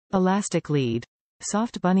Elastic lead.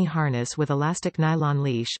 Soft bunny harness with elastic nylon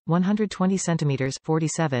leash, 120 cm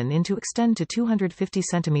 47 in to extend to 250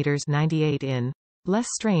 cm 98 in. Less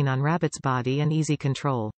strain on rabbit's body and easy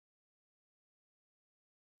control.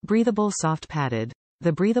 Breathable Soft Padded.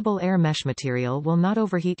 The breathable air mesh material will not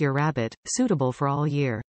overheat your rabbit, suitable for all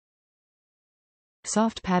year.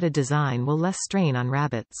 Soft padded design will less strain on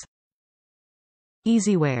rabbits.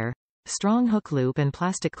 Easy wear. Strong hook loop and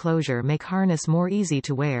plastic closure make harness more easy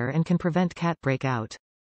to wear and can prevent cat breakout.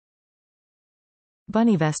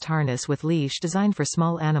 Bunny vest harness with leash designed for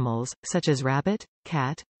small animals, such as rabbit,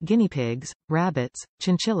 cat, guinea pigs, rabbits,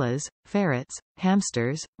 chinchillas, ferrets,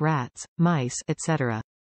 hamsters, rats, mice, etc.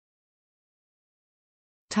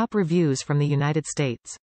 Top reviews from the United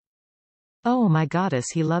States. Oh my goddess,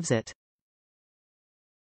 he loves it.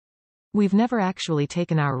 We've never actually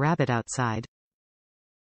taken our rabbit outside.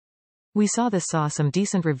 We saw some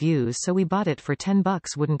decent reviews, so we bought it for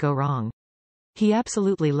 $10, wouldn't go wrong. He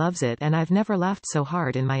absolutely loves it and I've never laughed so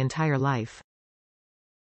hard in my entire life.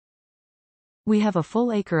 We have a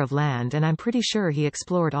full acre of land and I'm pretty sure he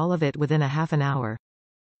explored all of it within a half an hour.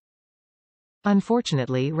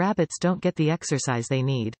 Unfortunately, rabbits don't get the exercise they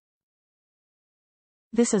need.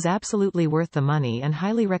 This is absolutely worth the money and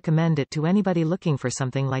highly recommend it to anybody looking for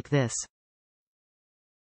something like this.